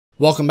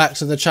Welcome back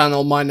to the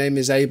channel. My name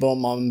is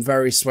Abom. I'm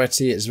very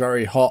sweaty. It's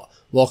very hot.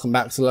 Welcome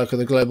back to Local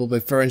the Global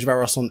with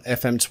FERENCVÁROS on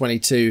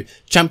FM22.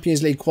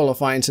 Champions League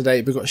qualifying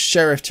today. We've got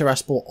Sheriff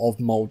Tiraspol of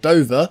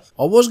Moldova.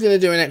 I was going to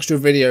do an extra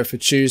video for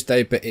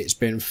Tuesday, but it's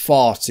been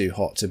far too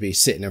hot to be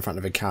sitting in front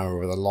of a camera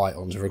with a light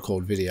on to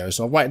record video.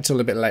 So I've waited until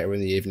a bit later in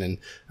the evening,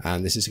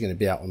 and this is going to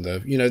be out on the,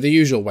 the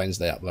usual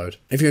Wednesday upload.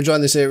 If you're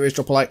enjoying the series,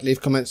 drop a like,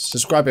 leave comments,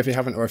 subscribe if you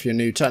haven't, or if you're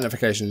new, turn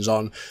notifications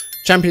on.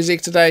 Champions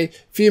League today. A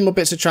few more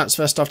bits of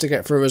transfer stuff to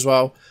get through as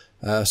well.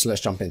 So let's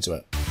jump into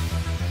it.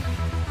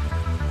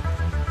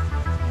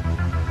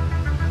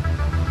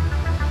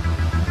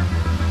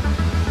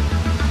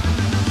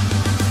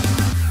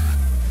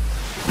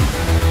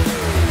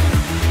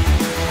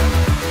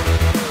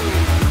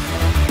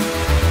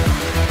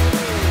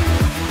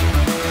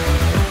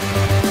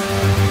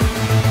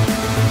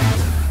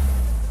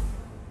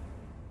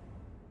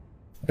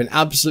 Been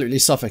absolutely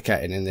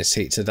suffocating in this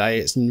heat today.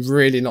 It's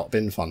really not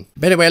been fun.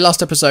 But anyway,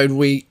 last episode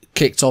we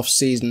kicked off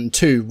season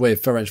 2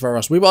 with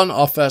FERENCVÁROS. We won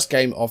our first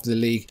game of the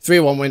league,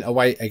 3-1 win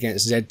away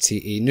against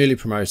ZTE, newly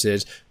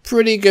promoted.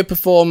 Pretty good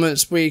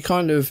performance. We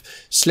kind of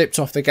slipped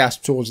off the gas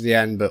towards the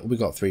end, but we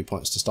got 3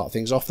 points to start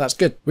things off. That's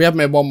good. We have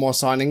made one more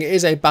signing. It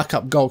is a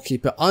backup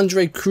goalkeeper,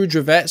 Andrei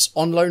Krudrovets,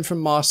 on loan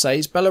from Marseille.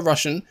 He's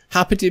Belarusian,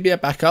 happy to be a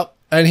backup.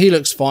 And he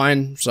looks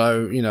fine,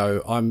 so,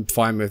 I'm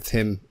fine with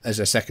him as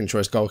a second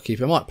choice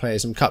goalkeeper. Might play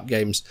some cup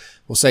games,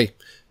 we'll see.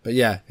 But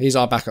yeah, he's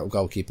our backup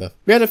goalkeeper.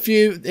 We had a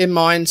few in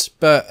mind,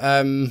 but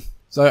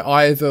they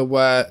either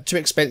were too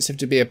expensive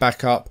to be a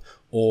backup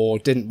or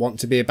didn't want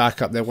to be a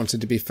backup. They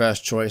wanted to be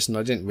first choice, and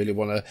I didn't really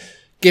want to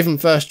give them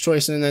first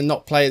choice and then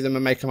not play them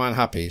and make them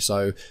unhappy.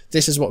 So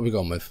this is what we've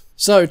gone with.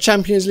 So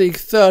Champions League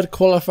third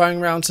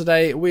qualifying round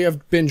today. We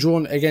have been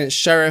drawn against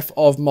Sheriff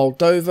of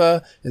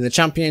Moldova in the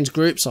Champions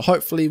group. So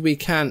hopefully we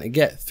can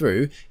get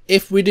through.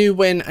 If we do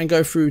win and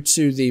go through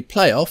to the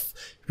playoff,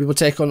 we will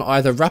take on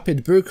either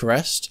Rapid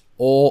Bucharest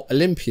or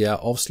Olympia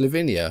of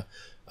Slovenia.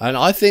 And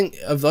I think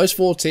of those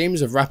four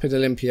teams of Rapid,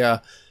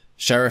 Olympia,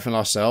 Sheriff and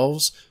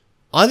ourselves,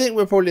 I think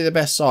we're probably the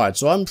best side,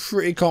 so I'm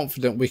pretty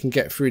confident we can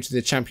get through to the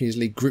Champions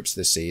League groups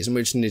this season.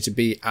 We just need to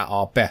be at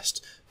our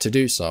best to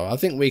do so. I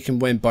think we can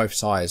win both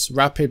sides.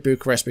 Rapid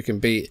Bucharest we can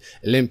beat.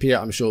 Olympia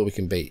I'm sure we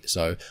can beat.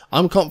 So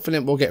I'm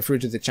confident we'll get through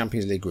to the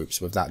Champions League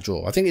groups with that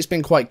draw. I think it's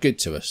been quite good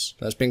to us.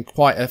 That's been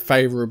quite a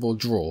favourable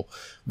draw.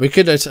 We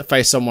could have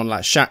faced someone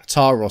like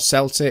Shakhtar or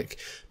Celtic,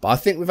 but I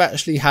think we've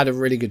actually had a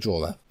really good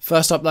draw there.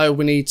 First up though,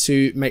 we need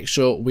to make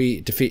sure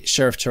we defeat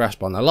Sheriff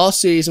Tiraspol. Now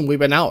last season we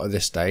went out at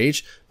this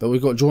stage, but we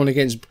got drawn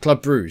against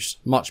Club Brugge.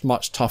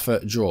 Much tougher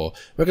draw.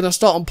 We're going to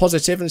start on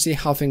positive and see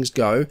how things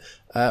go.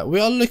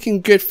 We are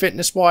looking good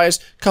fitness wise.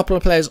 A couple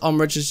of players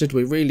unregistered.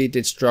 We really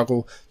did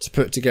struggle to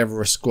put together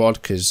a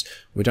squad because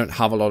we don't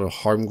have a lot of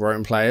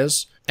homegrown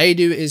players.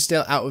 Adu is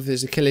still out with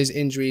his Achilles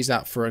injury. He's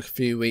out for a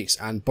few weeks,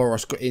 and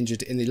Boros got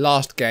injured in the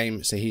last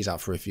game, so he's out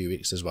for a few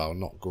weeks as well.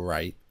 Not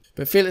great.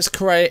 But Felix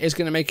Correa is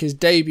going to make his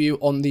debut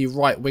on the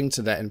right wing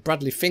today, and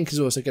Bradley Fink is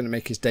also going to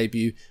make his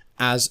debut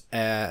as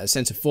a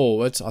centre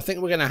forward. I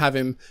think we're going to have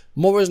him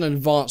more as an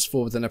advanced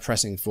forward than a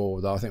pressing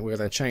forward, though. I think we're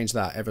going to change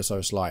that ever so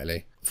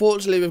slightly.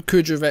 Fortunately with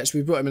Krudrovets,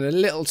 we brought him in a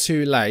little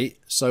too late,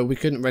 so we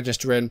couldn't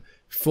register him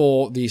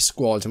for the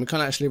squad, and we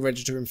can't actually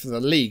register him for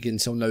the league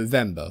until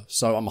November.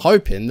 So I'm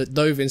hoping that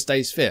Dovin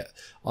stays fit.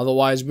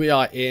 Otherwise we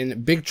are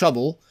in big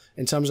trouble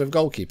in terms of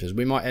goalkeepers.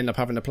 We might end up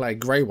having to play a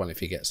grey one if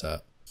he gets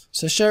hurt.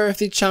 So Sheriff,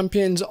 the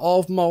champions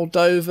of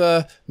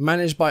Moldova,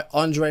 managed by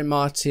Andre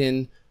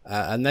Martin,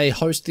 and they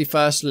host the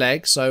first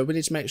leg. So we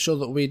need to make sure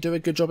that we do a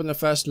good job in the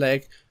first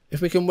leg.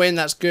 If we can win,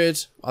 that's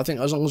good. I think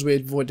as long as we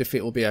avoid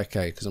defeat, we'll be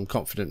okay, because I'm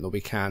confident that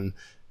we can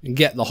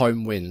get the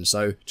home win.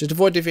 So just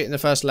avoid defeat in the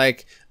first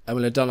leg, and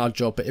we'll have done our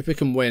job. But if we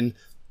can win,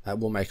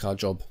 we'll make our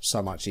job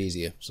so much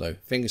easier. So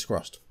fingers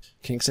crossed.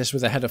 King assists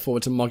with a header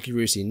forward to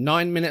Moggirusi.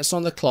 9 minutes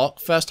on the clock.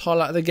 First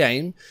highlight of the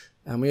game.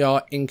 And we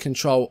are in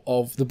control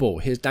of the ball.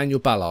 Here's Daniel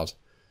Ballard.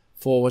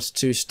 Forward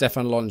to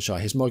Stefan Lonchar.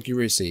 Here's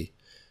Moggirusi.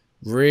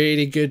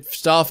 Really good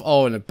stuff.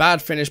 Oh, and a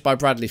bad finish by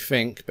Bradley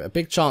Fink. But a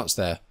big chance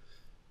there.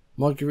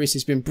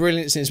 Moggirusi's been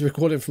brilliant since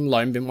recording from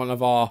loan. Been one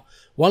of our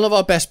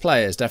best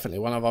players. Definitely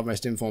one of our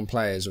most informed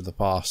players of the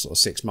past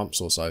 6 months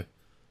or so.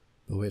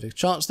 But we had a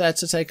chance there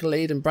to take a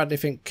lead. And Bradley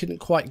Fink couldn't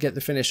quite get the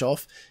finish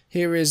off.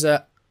 Here is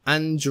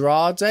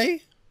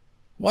Andrade.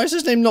 Why is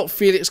his name not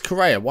Felix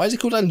Correa? Why is he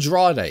called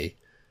Andrade?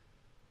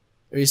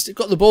 He's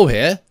got the ball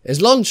here. It's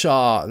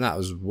Lonchar, and that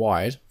was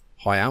wide.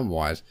 High and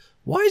wide.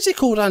 Why is it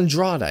called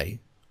Andrade?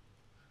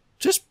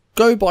 Just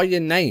go by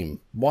your name.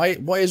 Why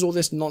is all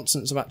this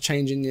nonsense about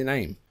changing your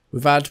name?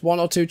 We've had 1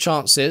 or 2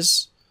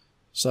 chances.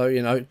 So,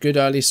 good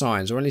early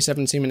signs. We're only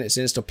 17 minutes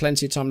in. Still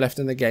plenty of time left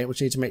in the game. We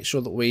need to make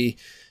sure that we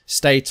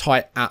stay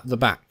tight at the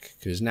back.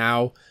 Because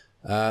now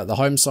the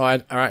home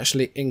side are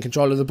actually in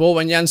control of the ball.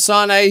 And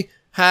Yansane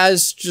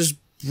has just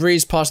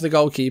breezed past the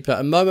goalkeeper,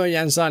 and Momo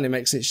Yansane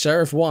makes it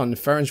Sheriff 1,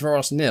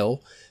 FERENCVÁROS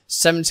 0,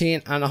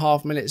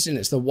 17.5 minutes in.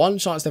 It's the one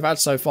chance they've had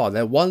so far.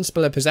 They're one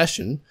spell of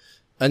possession,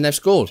 and they've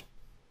scored.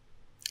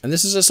 And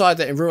this is a side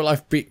that in real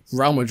life beat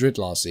Real Madrid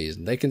last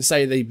season. They can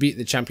say they beat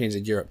the champions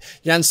in Europe.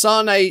 Jan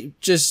Sane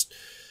just...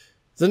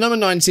 The number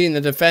 19,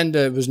 the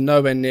defender, was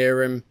nowhere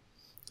near him.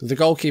 The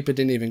goalkeeper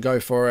didn't even go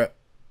for it.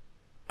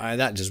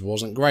 That just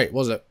wasn't great,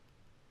 was it?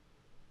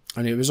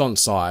 And it was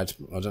onside.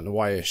 I don't know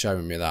why you're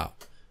showing me that.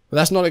 But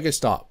that's not a good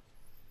start.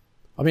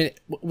 I mean,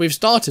 we've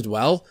started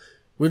well.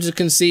 We've just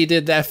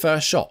conceded their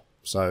first shot.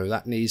 So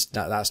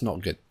that's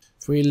not good.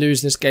 If we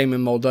lose this game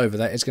in Moldova,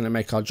 that is going to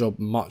make our job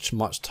much,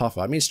 much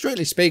tougher. I mean,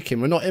 strictly speaking,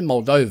 we're not in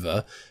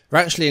Moldova. We're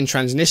actually in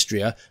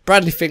Transnistria.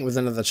 Bradley Fink with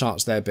another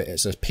chance there, but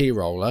it's a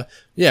P-roller.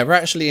 Yeah, we're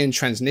actually in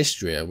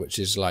Transnistria, which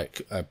is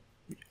like,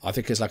 I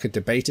think it's like a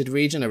debated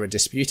region or a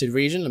disputed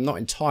region. I'm not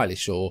entirely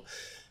sure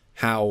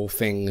how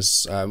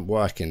things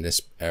work in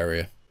this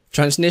area.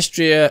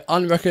 Transnistria,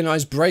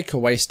 unrecognised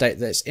breakaway state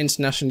that's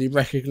internationally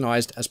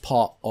recognised as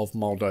part of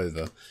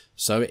Moldova.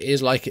 So it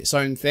is like its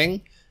own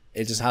thing.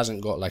 It just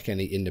hasn't got like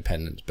any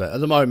independence. But at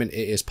the moment,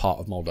 it is part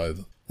of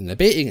Moldova. And they're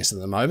beating us at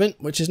the moment,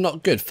 which is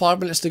not good. 5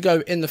 minutes to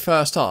go in the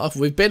first half.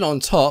 We've been on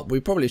top. We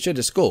probably should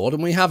have scored,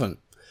 and we haven't.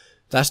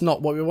 That's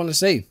not what we want to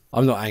see.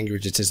 I'm not angry,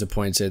 just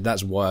disappointed.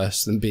 That's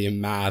worse than being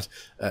mad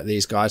at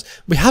these guys.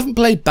 We haven't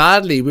played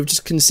badly. We've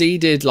just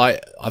conceded,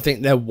 like, I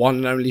think their one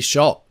and only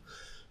shot.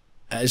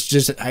 It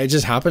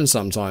just happens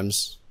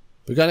sometimes.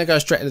 We're going to go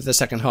straight into the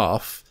second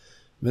half.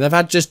 I mean, they've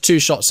had just 2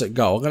 shots at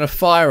goal. I'm going to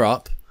fire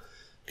up,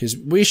 because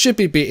we should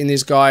be beating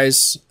these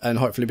guys, and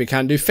hopefully we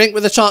can do. Fink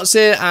with a chance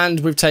here,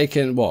 and we've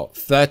taken, what,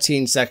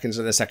 13 seconds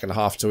of the second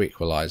half to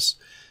equalise.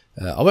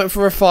 I went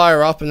for a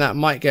fire up, and that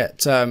might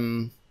get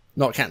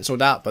not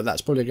cancelled out, but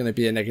that's probably going to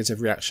be a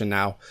negative reaction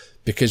now,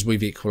 because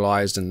we've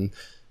equalised, and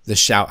the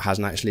shout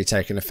hasn't actually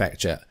taken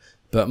effect yet.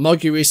 But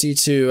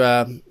Mogurisi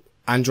to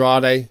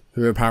Andrade,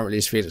 who apparently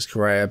is Felix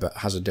Correa, but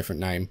has a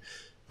different name.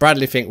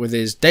 Bradley Fink with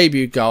his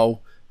debut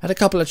goal. Had a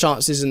couple of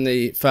chances in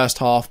the first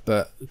half,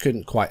 but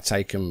couldn't quite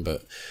take them.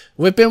 But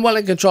we've been well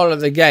in control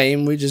of the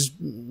game. We just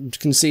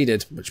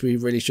conceded, which we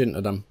really shouldn't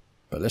have done.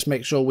 But let's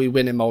make sure we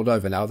win in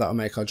Moldova now. That'll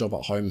make our job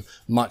at home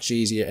much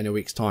easier in a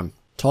week's time.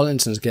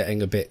 Tollinson's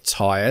getting a bit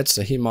tired,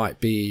 so he might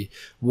be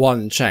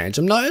one change.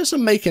 I'm noticing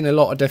I'm making a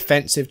lot of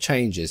defensive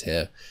changes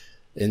here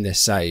in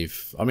this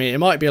save. I mean, it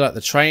might be like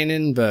the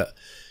training, but,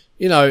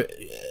 you know,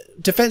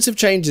 defensive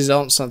changes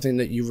aren't something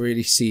that you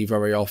really see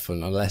very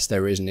often unless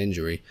there is an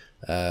injury.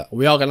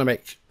 We are going to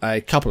make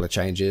a couple of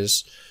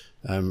changes.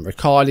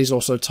 Riccardi's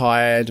also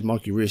tired.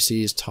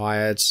 Mogurisi is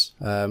tired.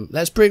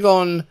 Let's bring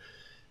on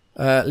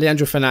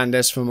Leandro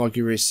Fernandez for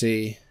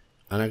Mogurisi.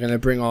 And I'm going to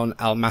bring on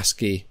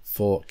Almaski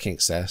for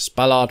Kinkses.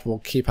 Ballard will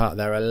keep out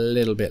there a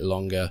little bit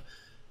longer.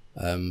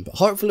 But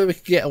hopefully we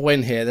can get a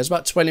win here. There's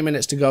about 20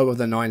 minutes to go with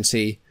the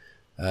 90.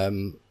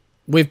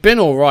 We've been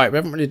alright. We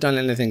haven't really done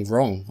anything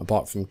wrong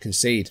apart from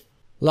concede.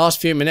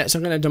 Last few minutes,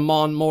 I'm going to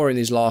demand more in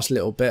these last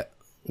little bit.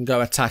 And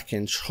go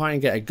attacking, try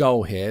and get a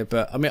goal here.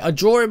 But, I mean, a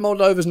draw in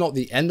Moldova is not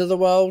the end of the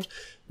world.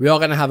 We are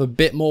going to have a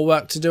bit more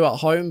work to do at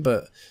home,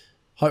 but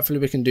hopefully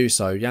we can do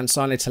so.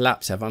 Jansani to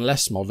Laptev,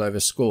 unless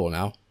Moldova score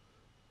now.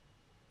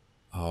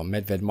 Oh,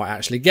 Medved might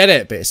actually get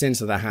it, but it's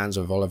into the hands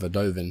of Oliver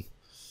Dovin.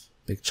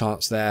 Big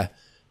chance there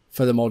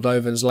for the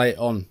Moldovans late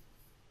on.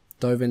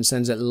 Dovin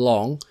sends it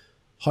long.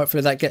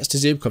 Hopefully that gets to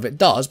Zubkov. It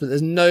does, but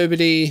there's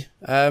nobody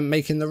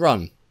making the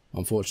run,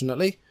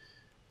 unfortunately.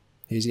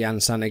 Here's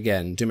Jansan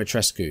again.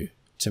 Dumitrescu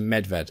to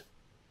Medved.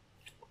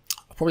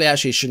 I probably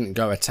actually shouldn't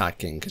go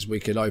attacking because we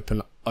could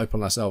open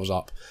ourselves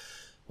up.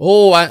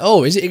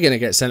 Oh, is it going to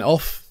get sent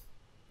off?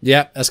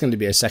 Yeah, that's going to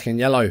be a second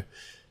yellow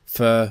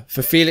for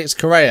Felix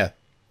Correa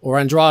or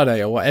Andrade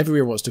or whatever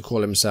he wants to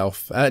call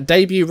himself.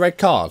 Debut red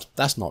card.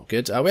 That's not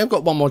good. We have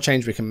got one more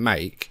change we can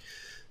make.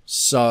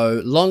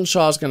 So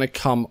Lonshar's going to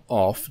come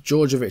off.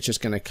 Djordjevic is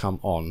going to come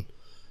on.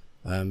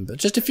 But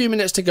just a few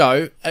minutes to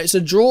go. It's a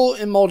draw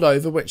in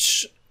Moldova,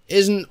 which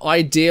isn't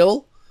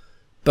ideal,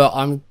 but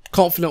I'm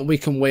confident we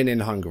can win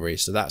in Hungary,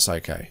 so that's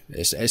okay.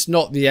 It's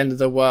not the end of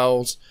the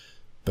world,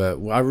 but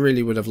I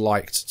really would have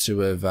liked to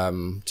have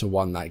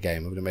won that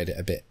game. It would have made it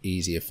a bit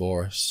easier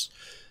for us.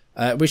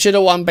 We should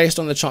have won based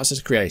on the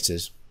chances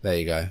created. There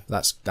you go.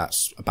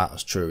 That's about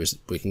as true as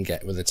we can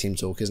get with a team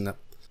talk, isn't it?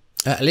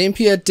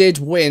 Olympia did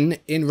win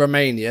in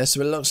Romania,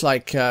 so it looks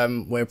like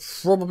we're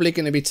probably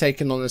going to be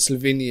taking on the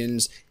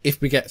Slovenians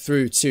if we get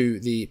through to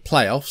the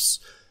playoffs.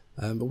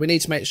 But we need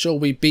to make sure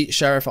we beat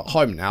Sheriff at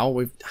home now.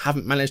 We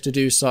haven't managed to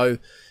do so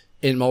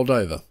in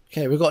Moldova.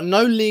 Okay, we've got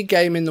no league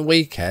game in the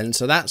weekend,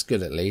 so that's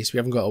good at least. We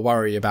haven't got to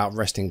worry about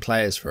resting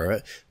players for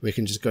it. We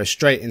can just go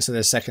straight into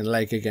the second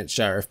leg against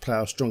Sheriff, play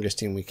our strongest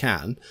team we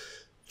can.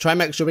 Try and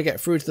make sure we get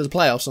through to the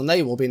playoffs, and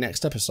they will be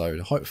next episode.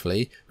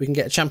 Hopefully, we can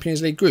get a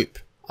Champions League group.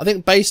 I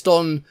think based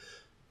on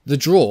the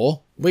draw,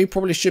 we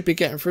probably should be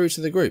getting through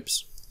to the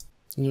groups.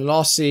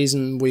 Last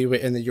season, we were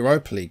in the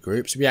Europa League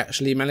groups. We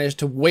actually managed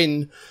to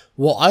win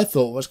what I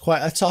thought was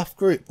quite a tough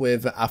group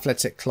with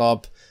Athletic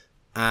Club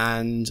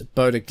and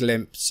Bodo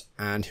Glimt.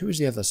 And who was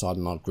the other side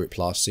in our group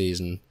last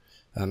season?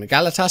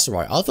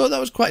 Galatasaray. I thought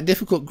that was quite a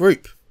difficult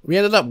group. We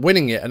ended up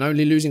winning it and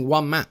only losing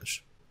one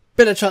match.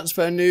 Bit of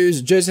transfer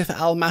news. Joseph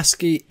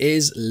Almaski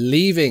is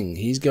leaving.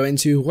 He's going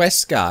to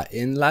Huesca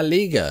in La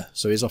Liga.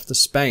 So he's off to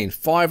Spain.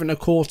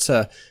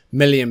 £5.25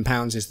 million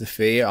is the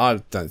fee. I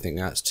don't think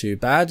that's too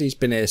bad. He's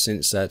been here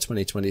since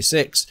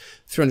 2026.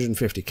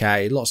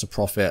 350k, lots of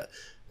profit.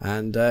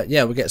 And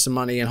yeah, we'll get some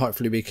money and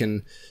hopefully we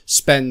can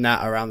spend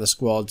that around the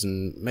squads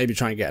and maybe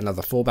try and get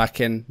another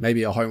fullback in.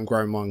 Maybe a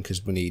homegrown one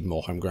because we need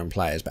more homegrown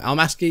players. But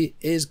Almaski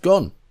is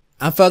gone.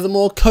 And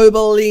furthermore,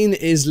 Kobalin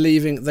is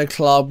leaving the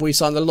club. We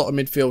signed a lot of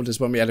midfielders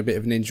when we had a bit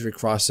of an injury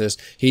crisis.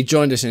 He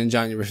joined us in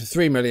January for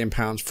 £3 million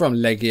from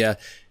Legia.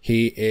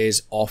 He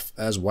is off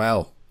as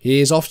well.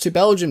 He is off to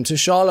Belgium, to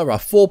Charleroi,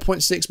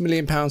 £4.6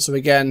 million. So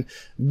again,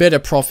 bit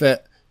of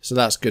profit. So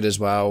that's good as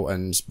well.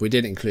 And we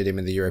did include him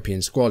in the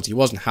European squad. He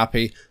wasn't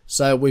happy.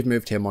 So we've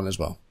moved him on as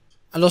well.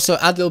 And also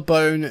Adil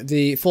Bone,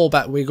 the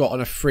fullback we got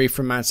on a free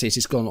from Man City,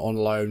 has gone on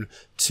loan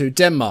to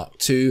Denmark,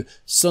 to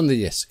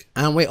Sønderjysk.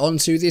 And we're on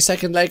to the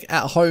second leg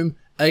at home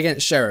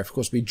against Sheriff. Of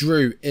course, we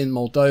drew in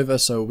Moldova,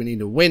 so we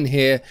need a win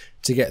here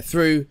to get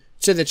through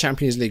to the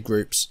Champions League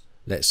groups.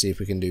 Let's see if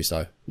we can do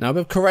so. Now,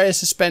 with Correa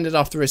suspended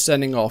after his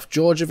sending off,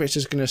 Djordjevic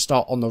is going to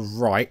start on the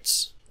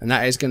right. And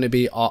that is going to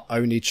be our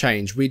only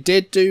change. We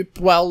did do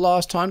well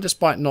last time,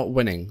 despite not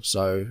winning.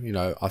 So, you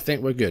know, I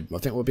think we're good. I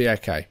think we'll be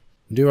okay.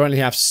 We do only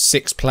have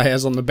 6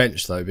 players on the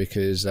bench though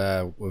because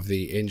of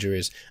the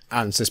injuries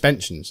and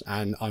suspensions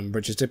and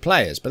unregistered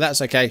players. But that's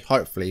okay.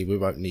 Hopefully we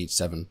won't need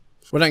 7.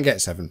 We don't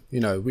get 7.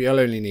 You know, we'll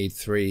only need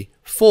 3,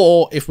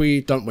 4 if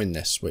we don't win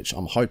this, which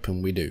I'm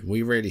hoping we do.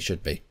 We really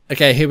should be.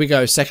 Okay, here we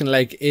go. Second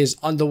leg is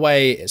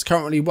underway. It's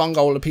currently 1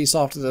 goal apiece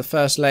after the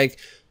first leg.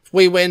 If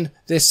we win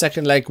this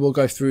second leg, we'll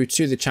go through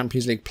to the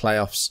Champions League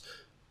playoffs.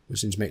 We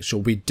just need to make sure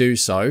we do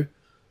so.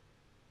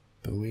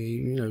 But we,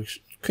 you know,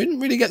 couldn't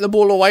really get the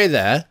ball away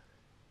there.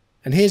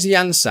 And here's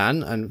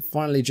Jansan, and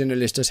finally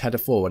Journalist does header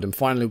forward, and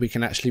finally we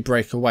can actually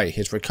break away.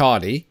 Here's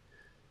Riccardi,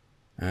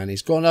 and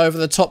he's gone over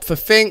the top for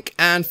Fink,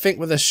 and Fink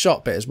with a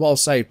shot, but it's well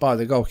saved by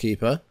the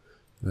goalkeeper.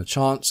 And the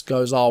chance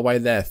goes our way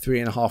there,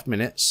 3.5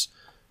 minutes.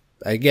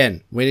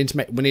 Again, we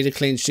need a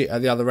clean sheet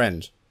at the other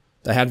end.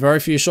 They had very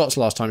few shots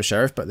last time,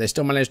 Sheriff, but they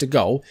still managed a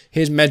goal.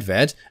 Here's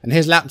Medved, and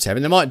here's Laptev,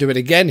 and they might do it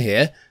again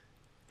here.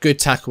 Good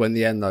tackle in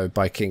the end, though,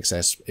 by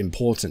Kinkses.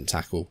 Important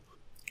tackle.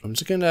 I'm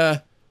just going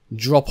to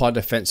drop our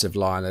defensive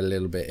line a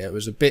little bit. It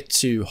was a bit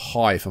too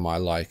high for my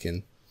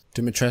liking.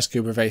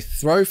 Dumitrescu with a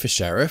throw for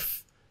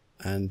Sheriff,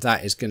 and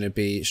that is going to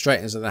be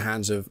straight into the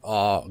hands of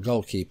our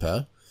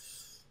goalkeeper.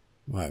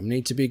 Right, we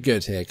need to be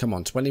good here. Come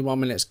on, 21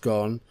 minutes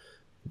gone.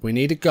 We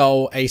need a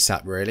goal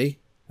ASAP, really.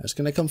 That's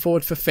going to come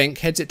forward for Fink.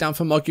 Heads it down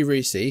for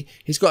Mogirisi.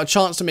 He's got a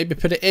chance to maybe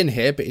put it in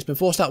here, but he's been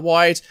forced out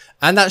wide.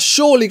 And that's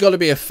surely got to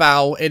be a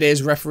foul. It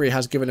is. Referee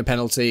has given a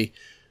penalty.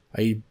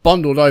 He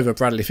bundled over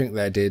Bradley Fink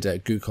there, did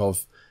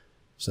Gukov.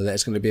 So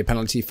that's going to be a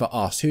penalty for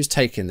us. Who's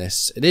taking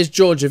this? It is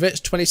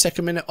Djordjevic.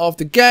 22nd minute of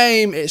the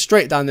game. It's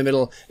straight down the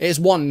middle. It's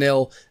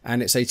 1-0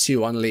 and it's a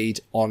 2-1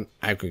 lead on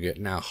aggregate.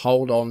 Now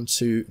hold on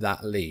to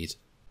that lead.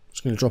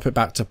 Just going to drop it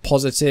back to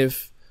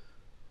positive.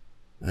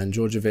 And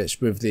Djordjevic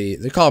with the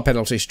card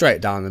penalty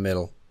straight down the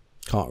middle.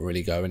 Can't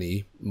really go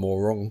any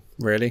more wrong,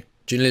 really.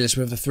 Janilis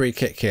with the free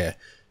kick here.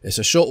 It's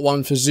a short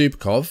one for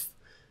Zubkov.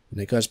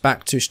 And it goes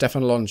back to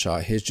Stefan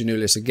Lonchar. Here's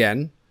Janilis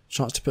again.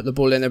 Chance to put the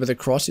ball in there with a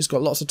cross. He's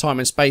got lots of time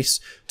and space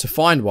to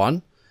find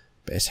one.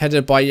 But it's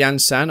headed by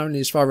Jansan, only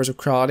as far as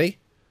Riccardi.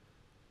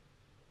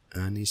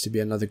 And needs to be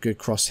another good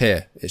cross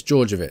here. It's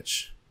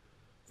Djordjevic.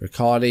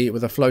 Riccardi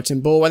with a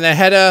floating ball. And the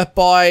header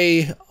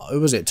by, who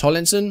was it,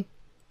 Tollinson?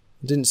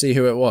 Didn't see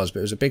who it was, but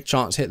it was a big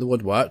chance to hit the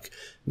woodwork.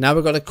 Now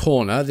we've got a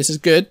corner. This is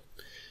good.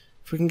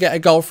 If we can get a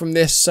goal from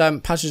this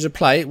passage of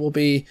play, it will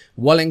be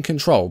well in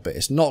control. But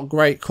it's not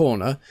great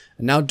corner.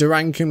 And now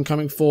Durankum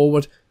coming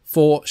forward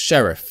for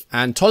Sheriff.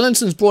 And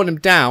Tollinson's brought him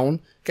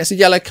down. Gets a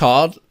yellow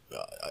card.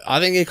 I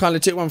think he kind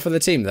of took one for the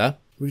team there.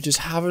 We just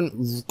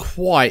haven't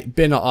quite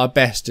been at our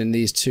best in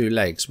these 2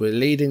 legs. We're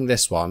leading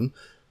this one.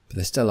 But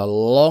there's still a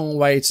long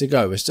way to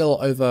go. We're still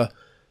over,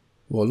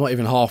 well, not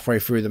even halfway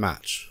through the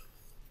match.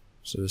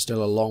 So there's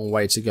still a long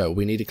way to go.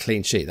 We need a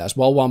clean sheet. That's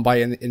well won by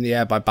in the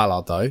air by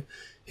Ballard, though.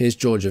 Here's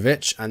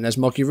Djordjevic. And there's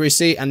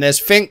Mogirisi. And there's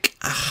Fink.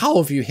 How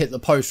have you hit the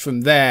post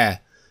from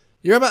there?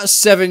 You're about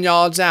 7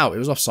 yards out. It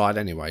was offside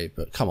anyway,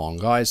 but come on,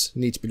 guys.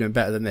 You need to be doing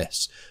better than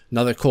this.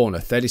 Another corner.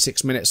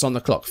 36 minutes on the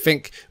clock.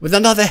 Fink with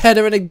another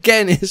header, and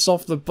again it's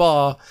off the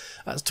bar.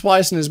 That's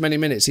twice in as many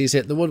minutes he's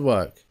hit the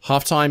woodwork.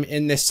 Half-time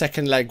in this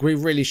second leg. We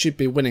really should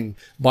be winning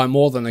by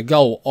more than a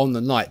goal on the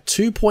night.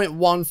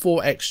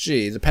 2.14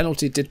 XG. The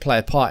penalty did play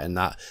a part in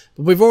that.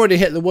 But we've already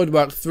hit the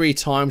woodwork 3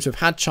 times. We've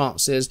had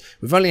chances.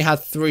 We've only had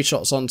 3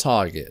 shots on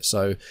target.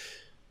 So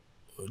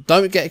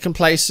don't get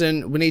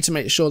complacent. We need to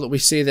make sure that we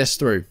see this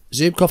through.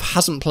 Zubkov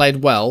hasn't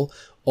played well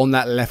on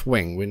that left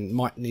wing. We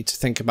might need to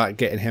think about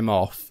getting him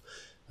off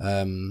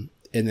in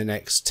the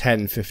next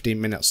 10-15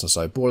 minutes or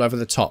so. Ball over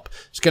the top.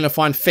 It's going to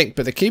find Fink,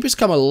 but the keeper's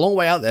come a long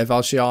way out there,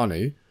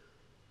 Valcianu.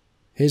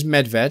 Here's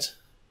Medved.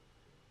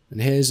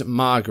 And here's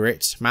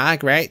Margaret.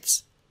 Medved.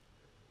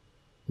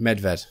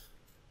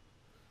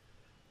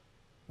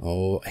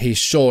 Oh, he's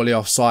surely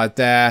offside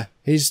there.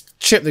 He's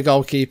chipped the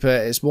goalkeeper.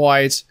 It's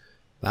wide.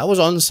 That was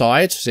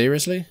onside.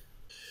 Seriously?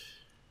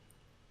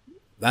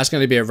 That's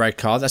going to be a red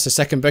card. That's the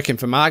second booking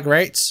for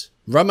Margaret.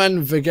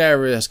 Roman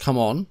Vigueira has come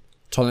on.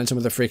 Tollington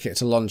with a free kick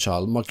to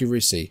Lonchar.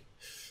 Mogirusi.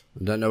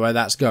 I don't know where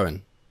that's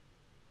going.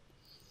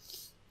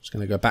 It's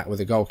going to go back with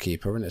the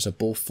goalkeeper, and it's a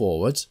ball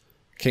forward.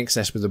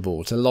 Kinksess with the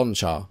ball to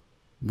Lonchar.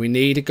 We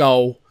need a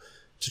goal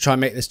to try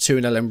and make this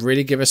 2-0 and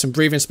really give us some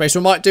breathing space.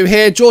 We might do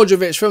here.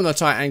 Djordjevic from the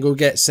tight angle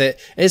gets it.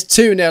 It's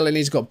 2-0 and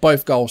he's got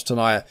both goals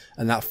tonight.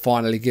 And that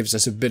finally gives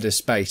us a bit of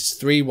space.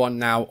 3-1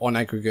 now on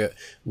aggregate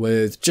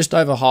with just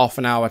over half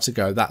an hour to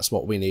go. That's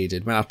what we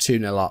needed. We're now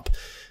 2-0 up.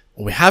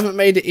 We haven't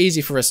made it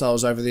easy for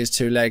ourselves over these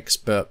two legs,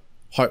 but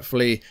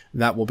hopefully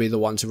that will be the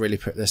one to really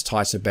put this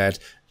tie to bed.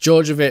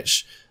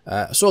 Djordjevic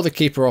saw the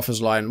keeper off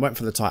his line, went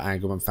for the tight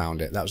angle and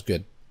found it. That was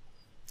good.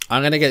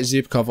 I'm going to get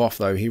Zubkov off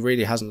though. He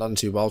really hasn't done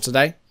too well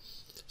today.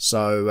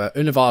 So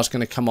Univar's going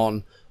to come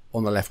on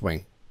the left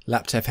wing.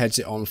 Laptev heads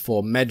it on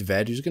for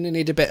Medved, who's going to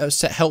need a bit of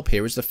set help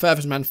here. He's the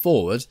furthest man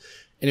forward,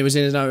 and it was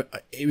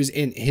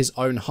in his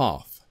own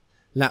half.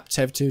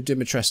 Laptev to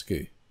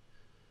Dumitrescu.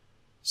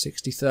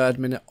 63rd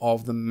minute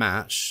of the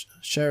match.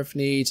 Sheriff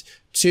need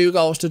 2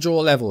 goals to draw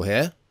level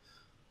here.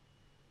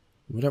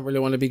 We don't really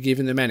want to be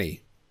giving them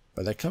any.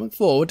 But they're coming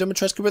forward.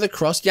 Dumitrescu with a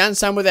cross.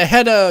 Jansan with a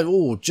header.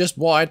 Ooh, just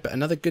wide, but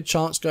another good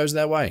chance goes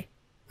their way.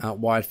 Out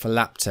wide for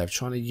Laptev,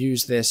 trying to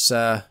use this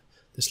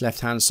this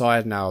left-hand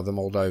side now, the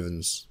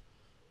Moldovans.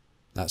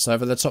 That's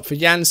over the top for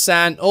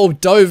Jansan. Oh,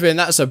 Dovin,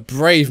 that's a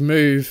brave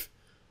move.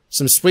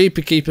 Some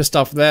sweeper keeper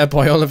stuff there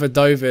by Oliver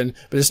Dovin.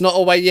 But it's not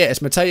away yet.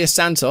 It's Mateus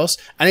Santos,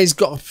 and he's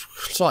got a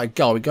slight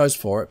goal. He goes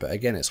for it, but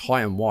again, it's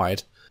high and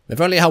wide.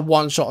 They've only had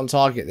 1 shot on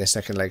target this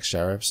second leg,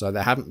 Sheriff, so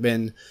they haven't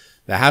been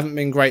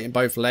great in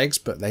both legs,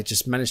 but they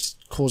just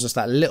managed to cause us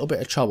that little bit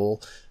of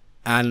trouble.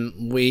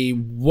 And we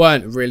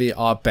weren't really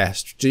our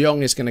best. De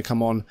Jong is going to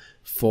come on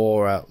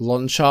for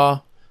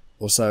Lonchar.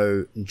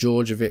 Also,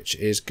 Djordjevic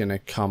is going to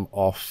come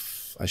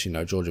off. Actually,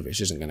 no,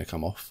 Djordjevic isn't going to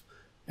come off.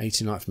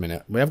 89th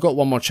minute. We have got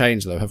one more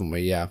change, though, haven't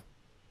we? Yeah.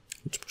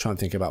 I'm trying to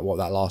think about what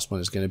that last one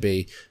is going to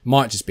be.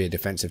 Might just be a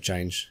defensive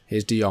change.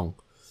 Here's De Jong.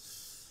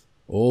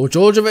 Oh,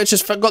 Djordjevic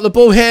has got the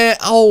ball here.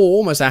 Oh,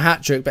 almost a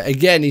hat-trick. But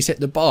again, he's hit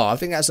the bar. I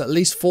think that's at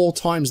least 4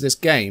 times this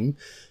game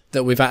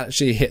that we've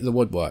actually hit the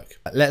woodwork.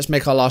 Let's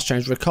make our last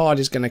change. Ricard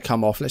is going to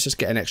come off. Let's just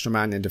get an extra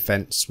man in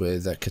defence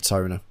with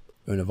Katona.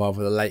 Univar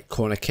with a late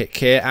corner kick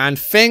here. And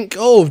Fink.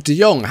 Oh, De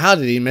Jong. How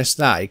did he miss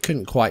that? He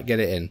couldn't quite get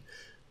it in.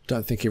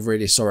 Don't think he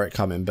really saw it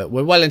coming. But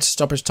we're well into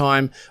stoppage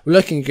time. We're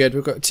looking good.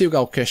 We've got a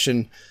 2-goal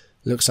cushion.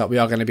 Looks like we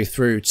are going to be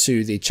through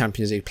to the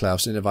Champions League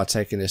playoffs. Univar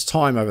taking this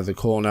time over the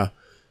corner.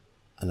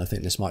 And I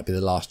think this might be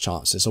the last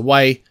chance. It's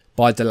away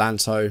by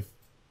Delanto.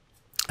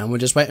 And we're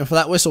just waiting for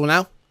that whistle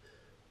now.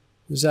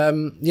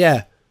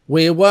 Yeah,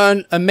 we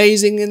weren't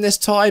amazing in this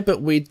tie, but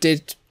we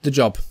did the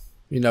job.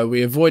 You know,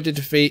 we avoided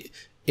defeat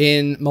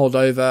in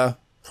Moldova.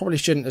 Probably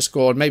shouldn't have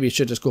scored. Maybe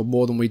should have scored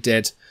more than we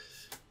did.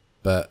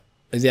 But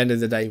at the end of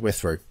the day, we're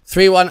through.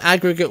 3-1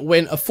 aggregate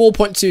win, a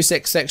 4.26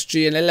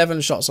 XG and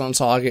 11 shots on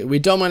target. We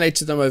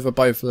dominated them over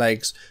both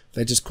legs.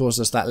 They just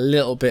caused us that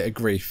little bit of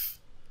grief.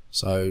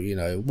 So, you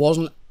know, it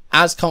wasn't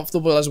as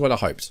comfortable as what I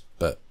hoped,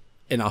 but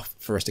enough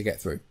for us to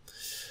get through.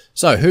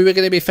 So, who we're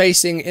going to be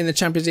facing in the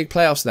Champions League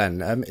playoffs then?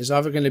 It's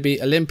either going to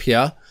be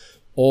Olympia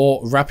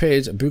or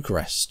Rapid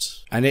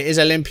Bucharest. And it is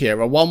Olympia.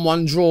 A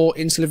 1-1 draw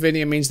in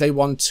Slovenia means they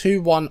won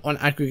 2-1 on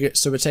aggregate.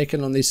 So we're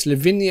taking on the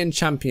Slovenian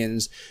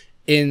champions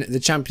in the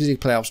Champions League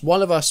playoffs.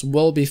 One of us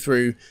will be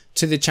through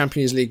to the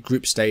Champions League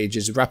group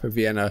stages. Rapid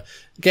Vienna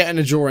getting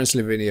a draw in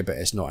Slovenia, but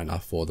it's not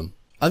enough for them.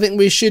 I think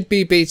we should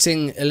be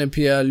beating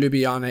Olympia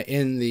Ljubljana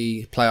in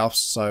the playoffs.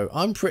 So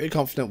I'm pretty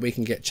confident we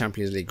can get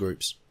Champions League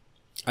groups.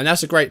 And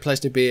that's a great place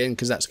to be in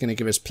because that's going to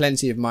give us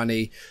plenty of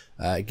money,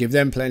 give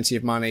them plenty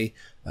of money.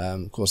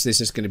 Of course, this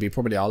is going to be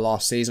probably our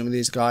last season with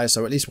these guys,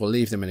 so at least we'll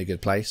leave them in a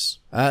good place.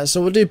 So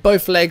we'll do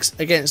both legs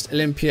against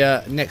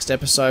Olympia next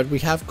episode. We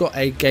have got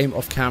a game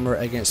off camera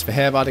against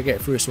FERENCVÁros to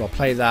get through, so I'll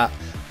play that.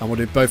 And we'll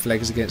do both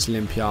legs against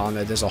Olympia.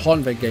 There's a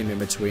Honved game in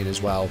between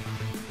as well.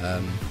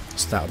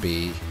 So that'll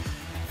be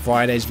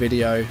Friday's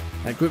video.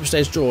 That group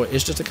stage draw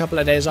is just a couple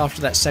of days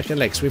after that second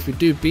leg. So if we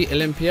do beat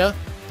Olympia,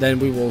 then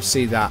we will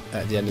see that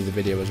at the end of the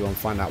video as well and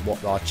find out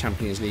what our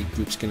Champions League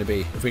group's going to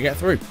be if we get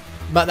through.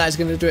 But that is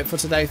going to do it for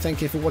today.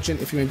 Thank you for watching.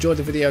 If you enjoyed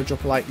the video,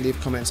 drop a like, leave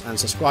comments and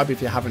subscribe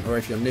if you haven't, or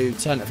if you're new,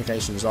 turn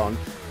notifications on.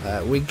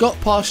 We got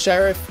past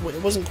Sheriff.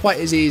 It wasn't quite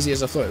as easy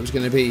as I thought it was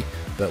going to be,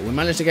 but we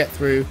managed to get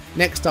through.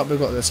 Next up, we've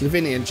got the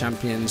Slovenian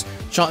champions.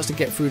 Chance to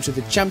get through to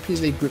the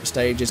Champions League group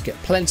stages, get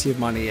plenty of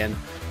money in.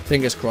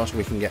 Fingers crossed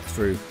we can get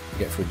through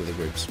to the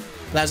groups.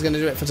 That's going to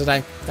do it for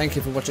today. Thank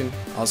you for watching.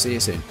 I'll see you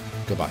soon.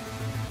 Goodbye.